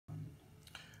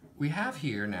We have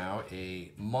here now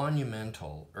a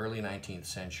monumental early 19th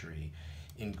century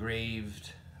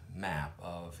engraved map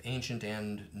of ancient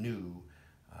and new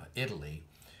Italy.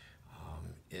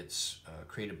 It's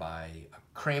created by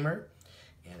Kramer,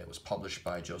 and it was published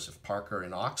by Joseph Parker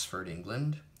in Oxford,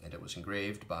 England, and it was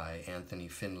engraved by Anthony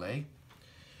Findlay.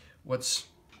 What's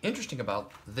interesting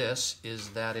about this is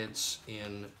that it's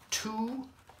in two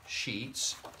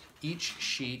sheets. Each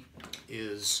sheet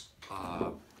is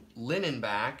linen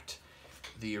backed.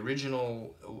 The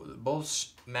original, both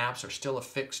maps are still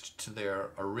affixed to their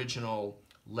original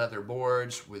leather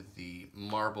boards with the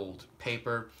marbled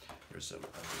paper. There's a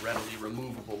readily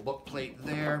removable book plate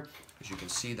there. As you can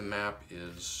see, the map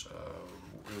is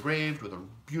engraved with a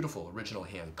beautiful original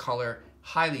hand color,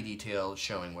 highly detailed,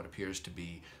 showing what appears to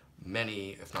be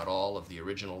many, if not all, of the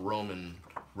original Roman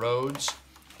roads.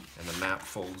 And the map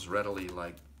folds readily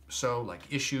like so, like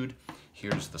issued.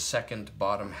 Here's the second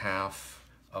bottom half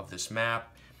of this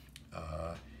map,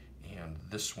 and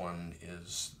this one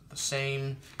is the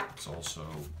same. It's also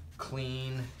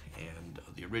clean, and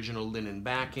the original linen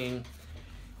backing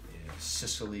is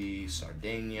Sicily,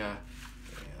 Sardinia,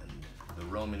 and the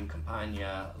Roman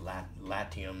Campania,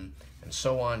 Latium, and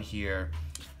so on here,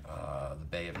 the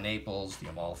Bay of Naples, the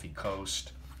Amalfi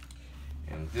Coast.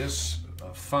 And this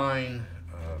fine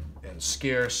and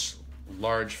scarce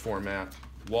large format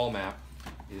wall map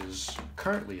is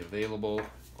currently available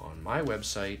on my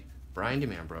website,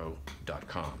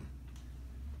 briandemambro.com.